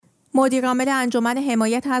مدیرعامل انجمن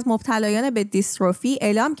حمایت از مبتلایان به دیستروفی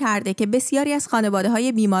اعلام کرده که بسیاری از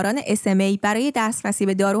خانواده‌های بیماران SMA برای دسترسی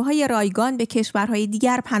به داروهای رایگان به کشورهای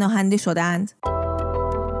دیگر پناهنده شدند.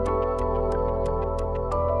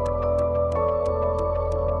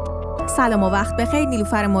 سلام و وقت بخیر.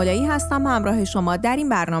 نیلوفر مولایی هستم همراه شما در این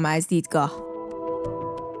برنامه از دیدگاه.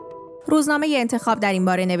 روزنامه انتخاب در این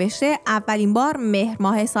باره نوشته اولین بار مهر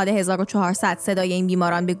ماه سال 1400 صدای این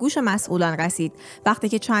بیماران به گوش مسئولان رسید، وقتی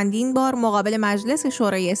که چندین بار مقابل مجلس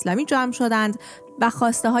شورای اسلامی جمع شدند و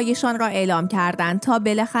خواسته هایشان را اعلام کردند تا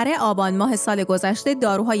بالاخره آبان ماه سال گذشته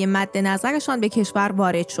داروهای مد نظرشان به کشور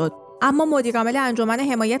وارد شد. اما مدیرعامل انجمن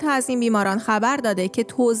حمایت از این بیماران خبر داده که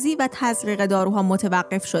توزیع و تزریق داروها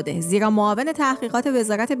متوقف شده، زیرا معاون تحقیقات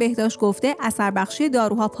وزارت بهداشت گفته اثر بخشی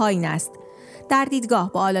داروها پایین است. در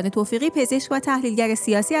دیدگاه با آلان توفیقی، پزشک و تحلیلگر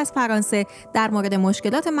سیاسی از فرانسه، در مورد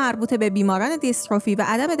مشکلات مربوط به بیماران دیستروفی و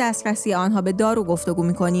عدم دسترسی آنها به دارو گفتگو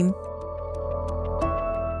می‌کنیم.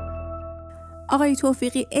 آقای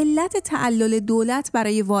توفیقی، علت تعلل دولت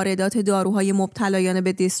برای واردات داروهای مبتلایان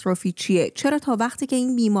به دیستروفی چیه؟ چرا تا وقتی که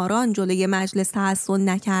این بیماران جلوی مجلس تحصل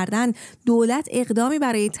نکردن، دولت اقدامی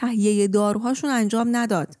برای تهیه داروهاشون انجام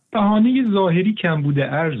نداد؟ بهانه ظاهری کمبود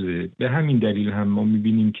ارزه. به همین دلیل هم ما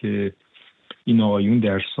می‌بینیم که این آقایون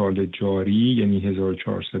در سال جاری یعنی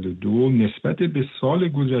 1402 نسبت به سال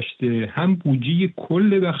گذشته هم بودجه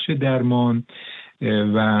کل بخش درمان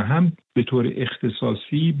و هم به طور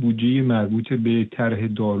اختصاصی بودجه مربوط به طرح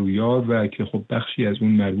دارویار و که خب بخشی از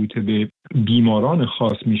اون مربوط به بیماران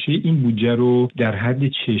خاص میشه، این بودجه رو در حد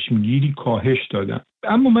چشمگیری کاهش دادن.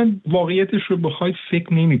 اما من واقعیتش رو بخواید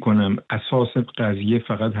فکر نمی کنم اساس قضیه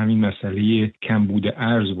فقط همین مسئله کمبود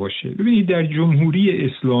ارز باشه. ببینید در جمهوری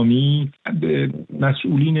اسلامی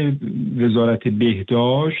مسئولین وزارت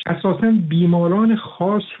بهداشت اساساً بیماران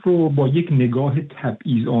خاص رو با یک نگاه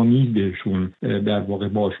تبعیض‌آمیز بهشون در واقع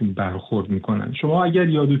باشون برخورد میکنن. شما اگر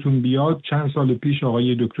یادتون بیاد چند سال پیش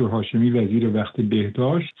آقای دکتر هاشمی وزیر وقت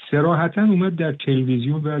بهداشت صراحتاً اومد در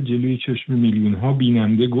تلویزیون و جلوی چشم میلیون ها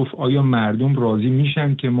بیننده گفت آیا مردم راضی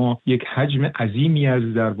میشن که ما یک حجم عظیمی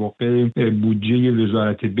از در واقع بودجه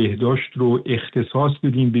وزارت بهداشت رو اختصاص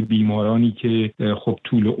بدیم به بیمارانی که خب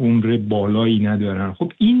طول عمر بالایی ندارن.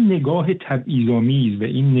 خب این نگاه تبعیض‌آمیز و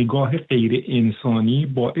این نگاه غیر انسانی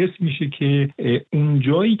باعث میشه که اون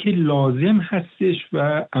جایی که لازم هستش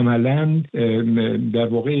و عملاً در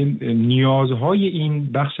واقع نیازهای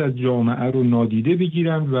این بخش از جامعه رو نادیده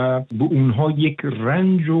بگیرن و به اونها یک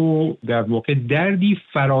رنج و در واقع دردی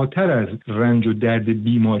فراتر از رنج و درد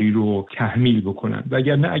بیماری رو تحمیل بکنن.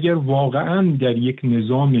 وگرنه اگر واقعاً در یک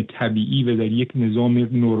نظام طبیعی و در یک نظام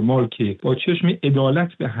نرمال که با چشم عدالت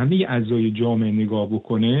به همه اعضای جامعه نگاه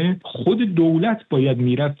بکنه، خود دولت باید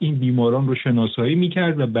میرفت این بیماران رو شناسایی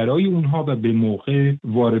میکرد و برای اونها و به موقع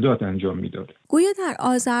واردات انجام میداد. گویا در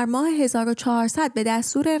آذر ماه 1400 به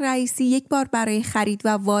دستور رئیسی یک بار برای خرید و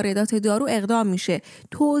واردات دارو اقدام میشه.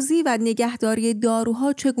 توزیع و نگهداری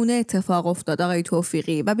داروها چگونه اتفاق افتاد آقای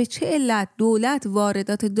توفیقی و به چه علت دولت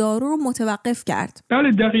واردات دارو رو متوقف کرد؟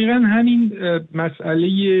 بله دقیقاً همین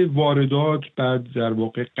مسئله واردات، بعد در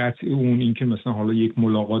واقع قطع اون، این که مثلا حالا یک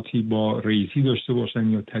ملاقاتی با رئیسی داشته باشن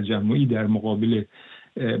یا تجمعی در مقابل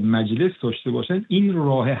مجلس داشته باشن، این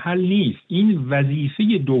راه حل نیست. این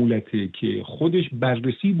وظیفه دولته که خودش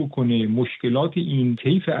بررسی بکنه مشکلات این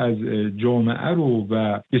طیف از جامعه رو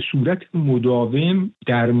و به صورت مداوم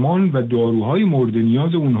درمان و داروهای مورد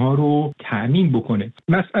نیاز اونها رو تأمین بکنه.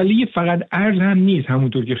 مسئله فقط ارز هم نیست،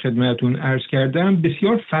 همونطور که خدمتتون عرض کردم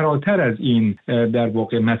بسیار فراتر از این در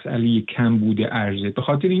واقع مسئله کمبود ارزه، به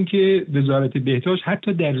خاطر اینکه وزارت بهداشت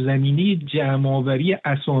حتی در زمینه جمع‌آوری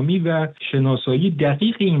اسامی و شناسایی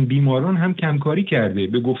این بیماران هم کمکاری کرده.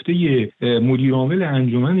 به گفته مدیرعامل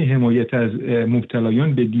انجمن حمایت از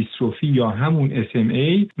مبتلایان به دیستروفی یا همون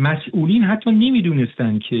SMA، مسئولین حتی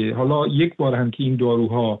نمیدونستن که حالا یک بار هم که این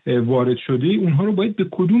داروها وارد شده اونها رو باید به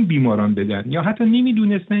کدوم بیماران بدن، یا حتی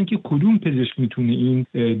نمیدونستن که کدوم پزشک میتونه این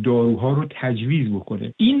داروها رو تجویز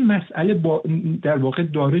بکنه. این مسئله در واقع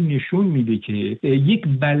داره نشون میده که یک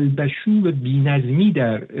بلبشو و بی‌نظمی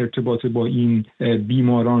در ارتباط با این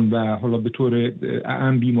بیماران و حالا به طور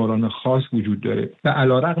عام بیماران خاص وجود داره و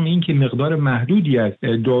علیرغم اینکه مقدار محدودی از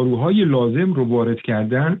داروهای لازم رو وارد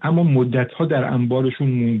کردن، اما مدت‌ها در انبارشون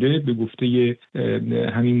مونده. به گفته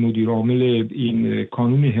همین مدیرعامل این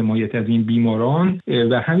کانون حمایت از این بیماران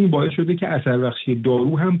و همین باعث شده که اثر بخشی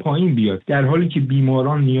دارو هم پایین بیاد، در حالی که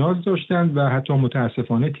بیماران نیاز داشتن و حتی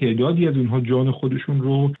متاسفانه تعدادی از اونها جان خودشون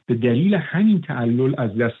رو به دلیل همین تعلل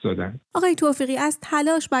از دست دادن. آقای توفیقی، از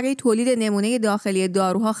تلاش برای تولید نمونه داخلی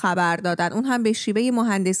داروها خبر دادن، اون هم به شیوه تجربه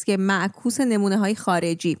مهندسی معکوس نمونه‌های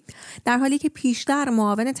خارجی، در حالی که پیشتر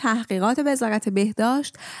معاون تحقیقات وزارت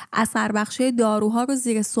بهداشت اثربخشی داروها رو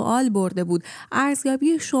زیر سوال برده بود. ارزیابی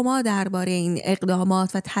شما درباره این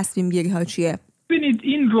اقدامات و تصمیم گیری ها چیه؟ ببینید،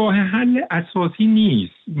 این راه حل اساسی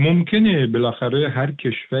نیست. ممکنه بالاخره هر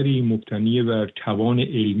کشوری مبتنی بر توان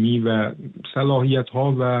علمی و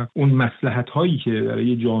صلاحیت‌ها و اون مصلحت‌هایی که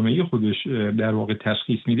برای جامعه خودش در واقع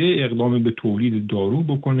تشخیص میده اقدام به تولید دارو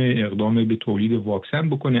بکنه، اقدام به تولید واکسن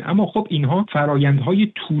بکنه، اما خب اینها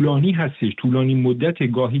فرآیندهای طولانی هستش، طولانی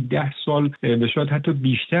مدت، گاهی 10 سال به شاید حتی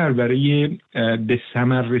بیشتر برای به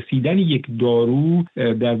ثمر رسیدن یک دارو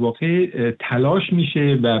در واقع تلاش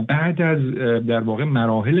میشه و بعد از در واقع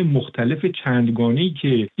مراحل مختلف چندگانه‌ای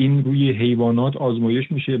که این روی حیوانات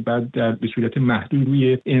آزمایش میشه، بعد به صورت محدود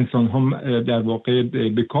روی انسان ها در واقع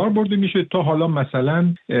به کار برده میشه تا حالا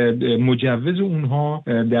مثلا مجوز اونها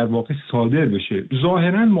در واقع صادر بشه.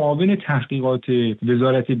 ظاهرا معاون تحقیقات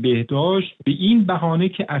وزارت بهداشت به این بهانه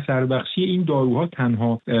که اثر بخشی این داروها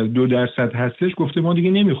تنها 2% هستش گفته ما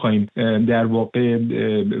دیگه نمیخوایم در واقع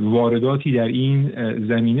وارداتی در این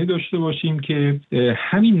زمینه داشته باشیم، که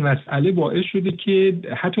همین مسئله باعث شده که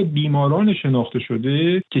حتی بیماران شناخته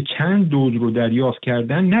شده که چند دوز رو دریافت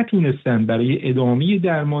کردن نتونستن برای ادامه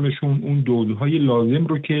درمانشون اون دوزهای لازم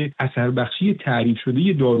رو که اثر بخشی تعریف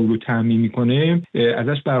شده دارو رو تامین میکنه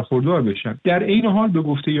ازش برخوردار بشن. در این حال به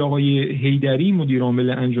گفته آقای حیدری مدیرعامل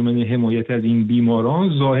انجمن حمایت از این بیماران،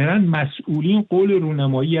 ظاهرا مسئولین قول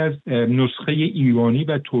رونمایی از نسخه ایرانی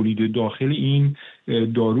و تولید داخل این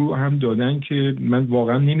دارو هم دادن که من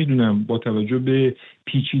واقعا نمیدونم با توجه به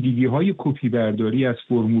پیچیدگی‌های کپی برداری از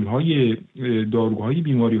فرمول‌های داروهای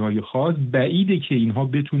بیماری‌های خاص بعیده که اینها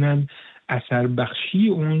بتونن اثر بخشی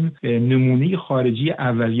اون نمونه خارجی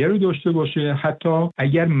اولیه رو داشته باشه، حتی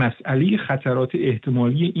اگر مسئله خطرات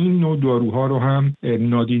احتمالی این نوع داروها رو هم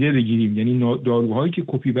نادیده بگیریم. یعنی داروهایی که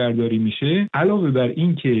کپی برداری میشه علاوه بر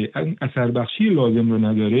این که اثر بخشی لازم رو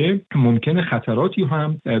نداره، ممکنه خطراتی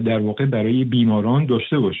هم در واقع برای بیماران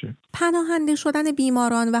داشته باشه. پناهنده شدن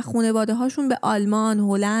بیماران و خانواده هاشون به آلمان،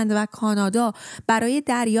 هلند و کانادا برای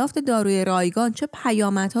دریافت داروی رایگان چه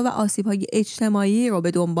پیامدها و آسیب‌های اجتماعی رو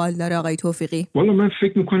به دنبال داره آقای توفیقی؟ والا من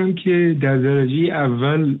فکر میکنم که در درجه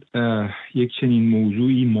اول یک چنین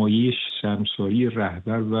موضوعی مایه شرمساری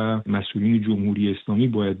رهبر و مسئولین جمهوری اسلامی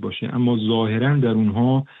باید باشه، اما ظاهرا در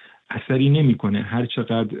اونها اثری نمیکنه. هر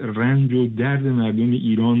چقدر رنج و درد مردم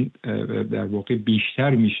ایران در واقع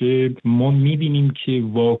بیشتر میشه، ما میبینیم که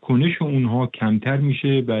واکنش اونها کمتر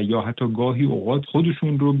میشه و یا حتی گاهی اوقات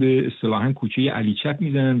خودشون رو به اصطلاحاً کوچه علی چپ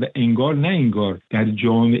میزنن و انگار نه انگار در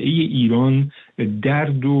جامعه ایران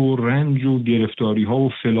درد و رنج و گرفتاری ها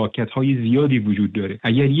و فلاکت های زیادی وجود داره.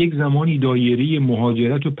 اگر یک زمانی دایره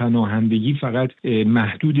مهاجرت و پناهندگی فقط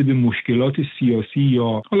محدود به مشکلات سیاسی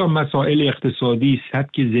یا حالا مسائل اقتصادی،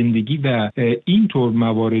 سبک زندگی و اینطور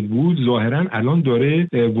موارد بود، ظاهرا الان داره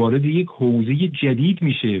وارد یک حوزه جدید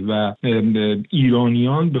میشه و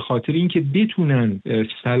ایرانیان به خاطر اینکه بتونن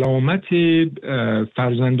سلامت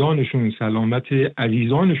فرزندانشون، سلامت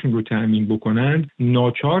عزیزانشون رو تأمین بکنن،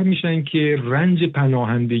 ناچار میشن که رنج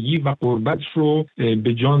پناهندگی و غربت رو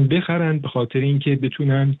به جان بخرن به خاطر اینکه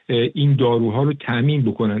بتونن این داروها رو تأمین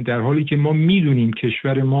بکنن، در حالی که ما میدونیم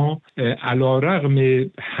کشور ما علیرغم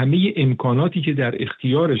همه امکاناتی که در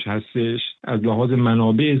اختیارش هستش از لحاظ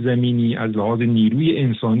منابع زمینی، از لحاظ نیروی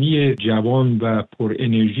انسانی جوان و پر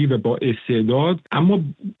انرژی و با استعداد، اما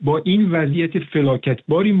با این وضعیت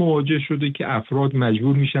فلاکتباری مواجه شده که افراد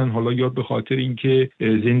مجبور میشن حالا یا به خاطر اینکه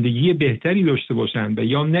زندگی بهتری داشته باشن و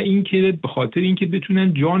یا نه اینکه به خاطر اینکه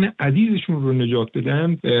بتونن جان عزیزشون رو نجات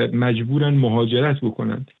بدن مجبورن مهاجرت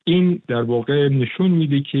بکنن. این در واقع نشون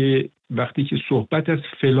میده که وقتی که صحبت از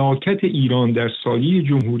فلاکت ایران در سایه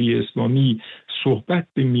جمهوری اسلامی صحبت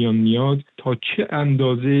به میان میاد تا چه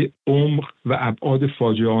اندازه عمق و ابعاد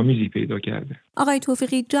فاجعه آمیزی پیدا کرده. آقای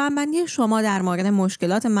توفیقی، جمع‌بندی شما در مورد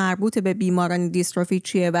مشکلات مربوط به بیماران دیستروفی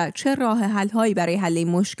چیه و چه راه حل‌هایی برای حل این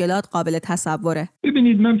مشکلات قابل تصوره؟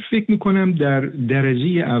 ببینید، من فکر می‌کنم در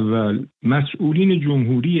درجه اول مسئولین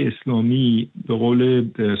جمهوری اسلامی به قول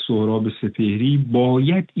سهراب سپهری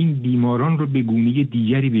باید این بیماران رو به گونه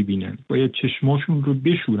دیگری ببینن، باید چشماشون رو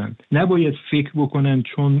بشورن، نباید فکر بکنن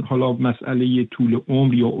چون حالا مسئله طول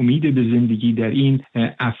عمر یا امید به زندگی در این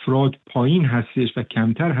افراد پایین هستش و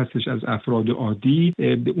کمتر هستش از افراد عادی،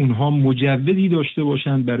 به اونها مجوزی داشته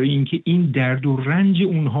باشند برای اینکه این درد و رنج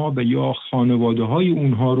اونها و یا خانواده های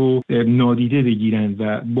اونها رو نادیده بگیرن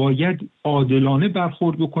و باید عادلانه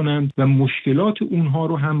برخورد بکنند و مشکلات اونها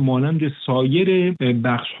رو هم مانند سایر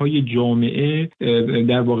بخش‌های جامعه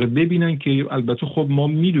در واقع ببینن که البته خب ما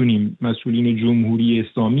میدونیم مسئولین جمهوری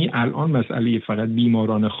اسلامی الان مسئله فقط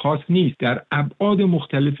بیماران خاص نیست، در ابعاد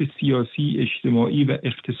مختلف سیاسی، اجتماعی و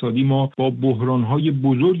اقتصادی ما با بحران‌های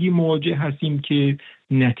بزرگی مواجه هستیم که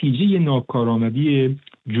نتیجه ناکارآمدی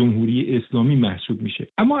جمهوری اسلامی محسوب میشه.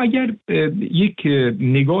 اما اگر یک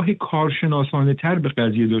نگاه کارشناسانه تر به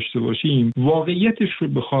قضیه داشته باشیم، واقعیتش رو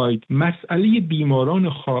بخواید، مسئله بیماران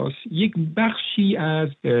خاص یک بخشی از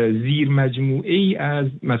زیر مجموعه ای از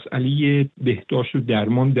مسئله بهداشت و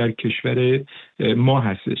درمان در کشور ما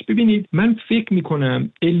هستش. ببینید من فکر میکنم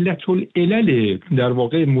علت العلل در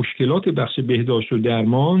واقع مشکلات بخش بهداشت و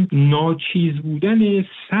درمان ناچیز بودن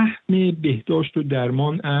سهم بهداشت و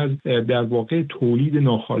درمان از در واقع تولید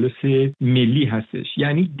ناخالص ملی هستش.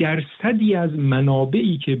 یعنی درصدی از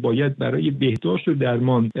منابعی که باید برای بهداشت و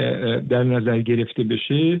درمان در نظر گرفته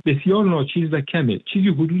بشه بسیار ناچیز و کمه، چیزی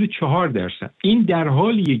حدود 4%. این در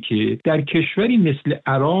حالیه که در کشوری مثل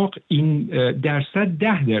عراق این درصد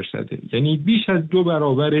 10%، یعنی بیش از 2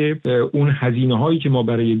 برابر اون هزینه هایی که ما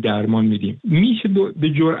برای درمان میدیم. میشه به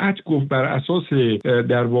جرئت گفت بر اساس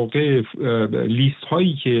در واقع لیست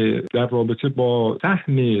هایی که در رابطه با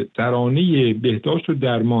سهم سرانه بهداشت و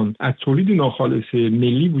درمان از تولید ناخالص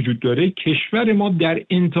ملی وجود داره، کشور ما در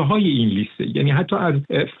انتهای این لیسته، یعنی حتی از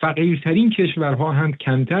فقیرترین کشورها هم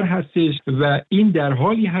کمتر هستش و این در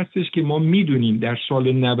حالی هستش که ما میدونیم در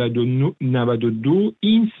سال 92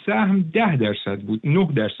 این سهم 10% بود،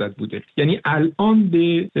 9% بوده، یعنی الان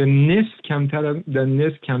به نصف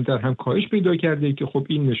کمتر هم کاهش پیدا کرده که خب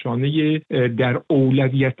این نشانه در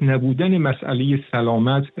اولویت نبودن مسئله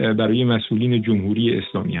سلامت برای مسئولین جمهوری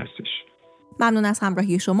اسلامی هستش. ممنون از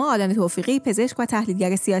همراهی شما. آلان توفیقی، پزشک و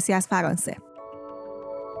تحلیلگر سیاسی از فرانسه.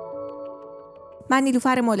 من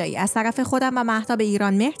نیلوفر مولایی از طرف خودم و مهتاب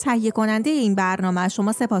ایران مهر تهیه کننده این برنامه از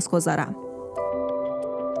شما سپاسگزارم.